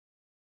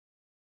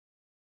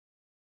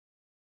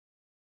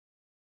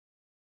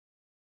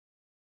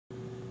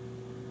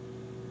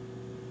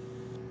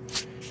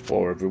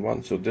Hello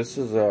everyone, so this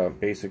is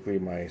basically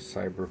my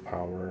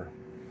CyberPower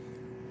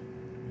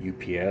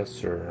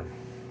UPS or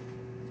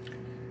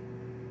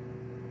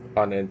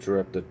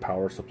Uninterrupted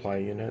Power Supply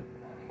unit.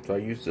 So I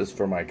use this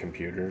for my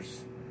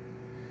computers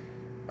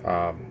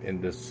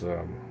in this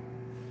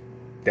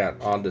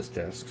on this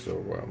desk.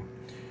 So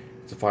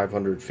it's a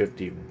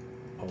 550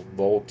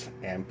 volt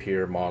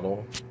ampere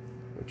model,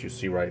 which you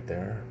see right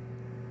there,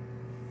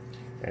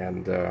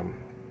 and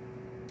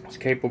it's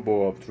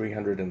capable of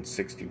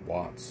 360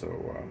 watts.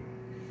 So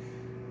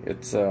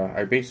it's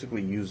I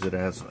basically use it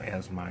as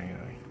my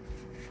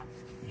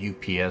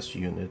UPS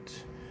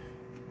unit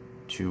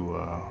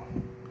to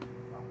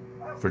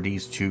for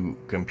these two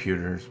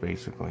computers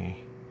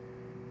basically,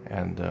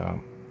 and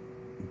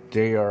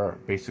they are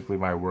basically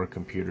my work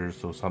computers.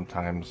 So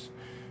sometimes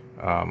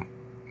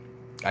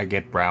I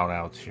get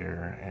brownouts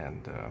here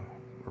and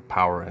or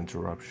power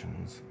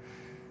interruptions,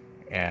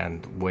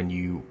 and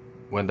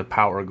when the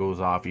power goes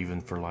off, even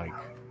for like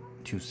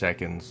 2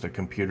 seconds, the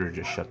computer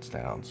just shuts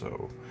down.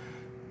 So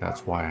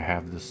that's why I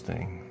have this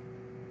thing.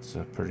 It's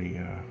a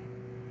pretty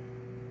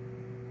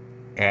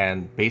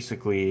and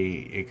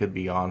basically it could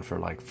be on for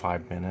like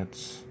 5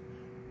 minutes,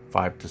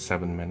 5 to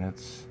 7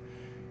 minutes.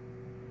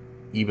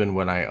 Even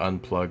when I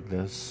unplug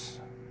this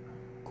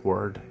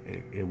cord,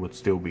 it would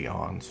still be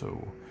on.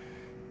 So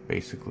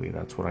basically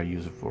that's what I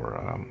use it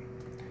for,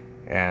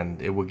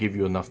 and it will give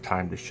you enough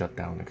time to shut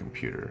down the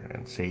computer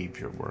and save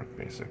your work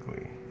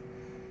basically.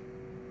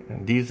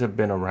 And these have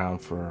been around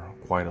for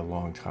quite a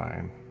long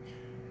time,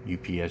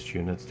 UPS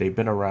units. They've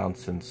been around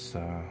since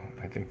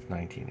I think the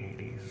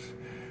 1980s,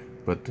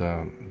 but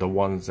the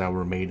ones that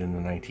were made in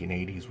the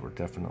 1980s were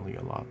definitely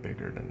a lot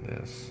bigger than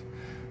this.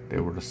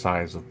 They were the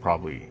size of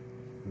probably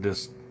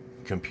this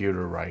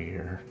computer right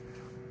here.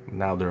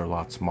 Now they're a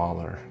lot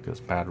smaller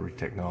because battery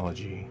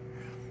technology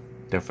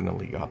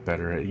definitely got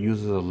better. It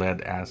uses a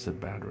lead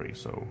acid battery,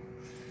 so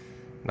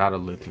not a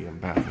lithium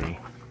battery,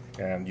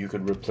 and you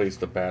could replace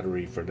the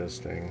battery for this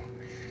thing.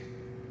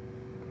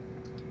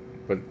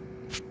 But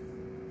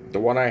the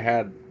one I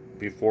had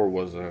before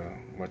was a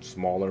much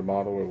smaller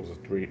model. It was a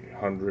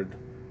 300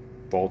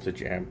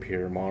 voltage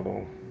ampere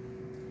model,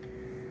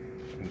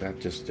 and that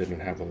just didn't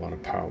have a lot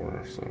of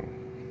power. So,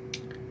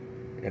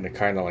 and it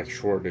kind of like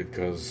shorted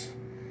because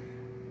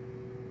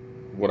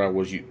what I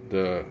was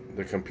the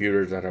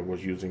computers that I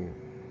was using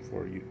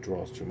for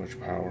draws too much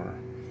power,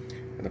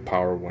 and the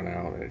power went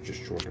out and it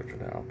just shorted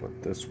it out.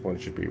 But this one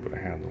should be able to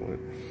handle it.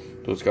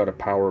 So it's got a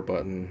power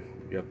button.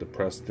 You have to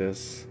press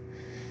this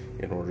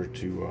in order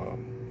to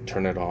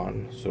turn it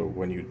on. So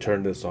when you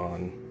turn this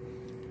on,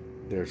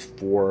 there's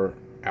 4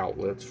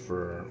 outlets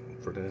for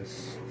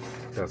this.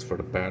 That's for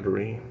the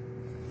battery,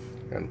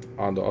 and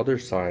on the other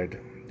side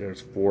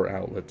there's 4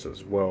 outlets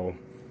as well.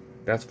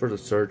 That's for the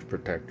surge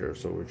protector.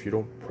 So if you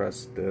don't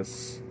press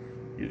this,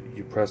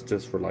 you press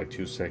this for like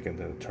 2 seconds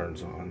and it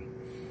turns on,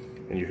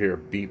 and you hear a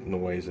beep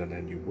noise, and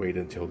then you wait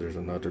until there's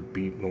another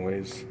beep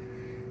noise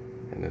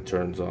and it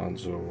turns on.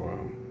 So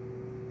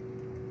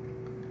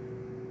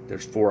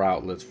there's 4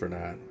 outlets for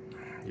that.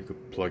 You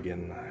could plug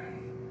in,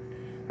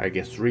 I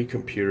guess, 3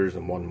 computers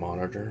and 1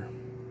 monitor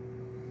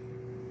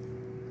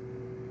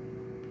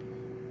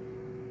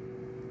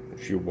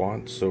if you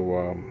want.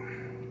 So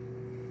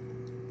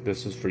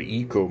this is for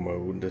eco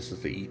mode. This is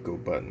the eco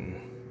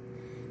button,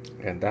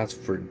 and that's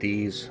for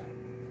these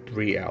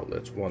 3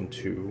 outlets, 1,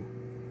 2,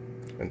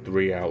 and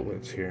 3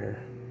 outlets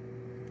here.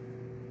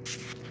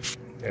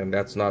 And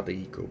that's not the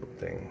eco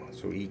thing.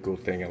 So eco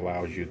thing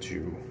allows you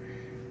to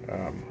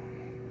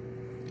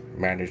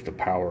manage the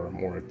power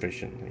more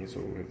efficiently.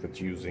 So if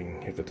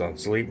it's on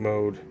sleep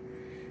mode,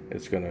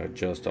 it's going to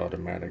adjust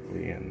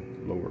automatically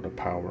and lower the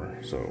power,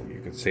 so you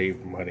can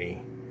save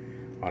money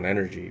on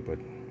energy. But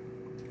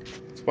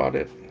that's about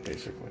it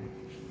basically.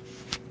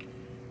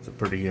 It's a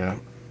pretty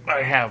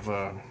I have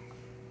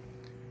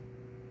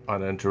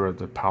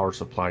uninterrupted power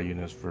supply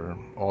units for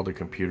all the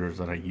computers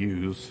that I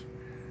use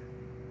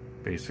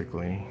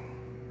basically.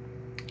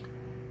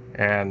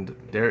 And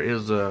there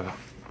is a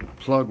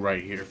plug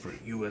right here for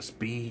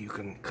USB. You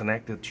can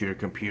connect it to your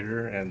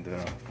computer, and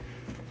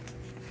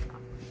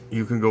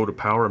you can go to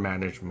power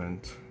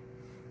management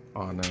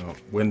on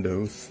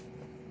Windows,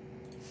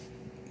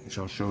 which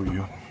I'll show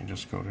you. You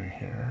just go to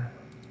here.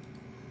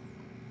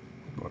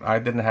 But I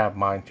didn't have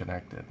mine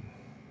connected,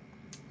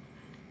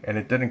 and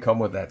it didn't come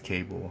with that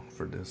cable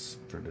for this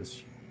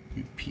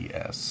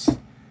UPS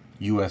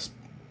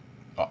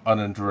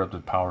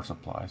uninterrupted power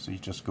supply. So you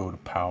just go to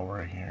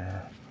power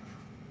here,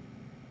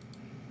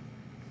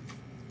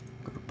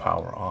 go to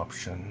power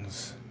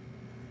options,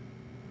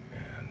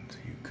 and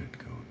you could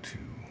go to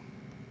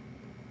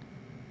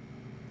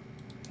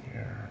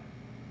here.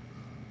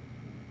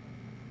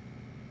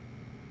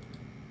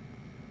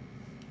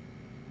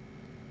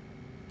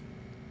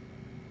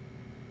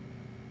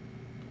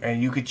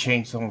 And you could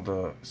change some of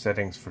the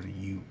settings for the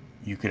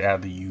you could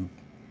add the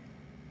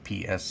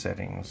UPS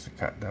settings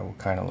that will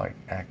kind of like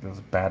act as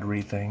a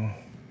battery thing.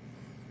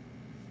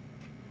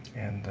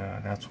 And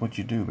that's what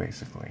you do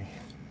basically.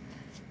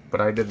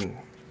 But I didn't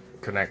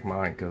connect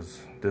mine, because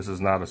this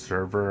is not a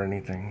server or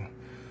anything.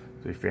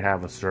 So if you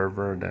have a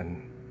server,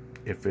 then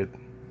if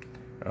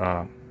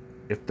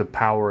the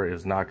power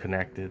is not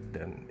connected,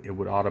 then it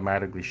would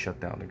automatically shut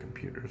down the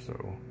computer.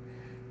 So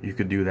you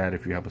could do that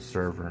if you have a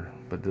server,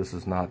 but this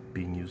is not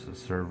being used as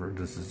a server.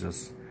 This is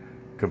just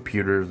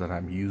computers that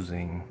I'm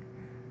using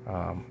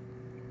to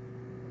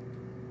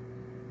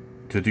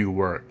do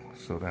work.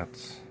 So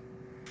that's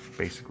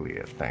basically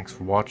it. Thanks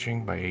for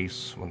watching. By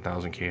Ace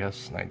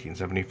 1000KS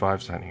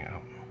 1975 signing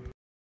out.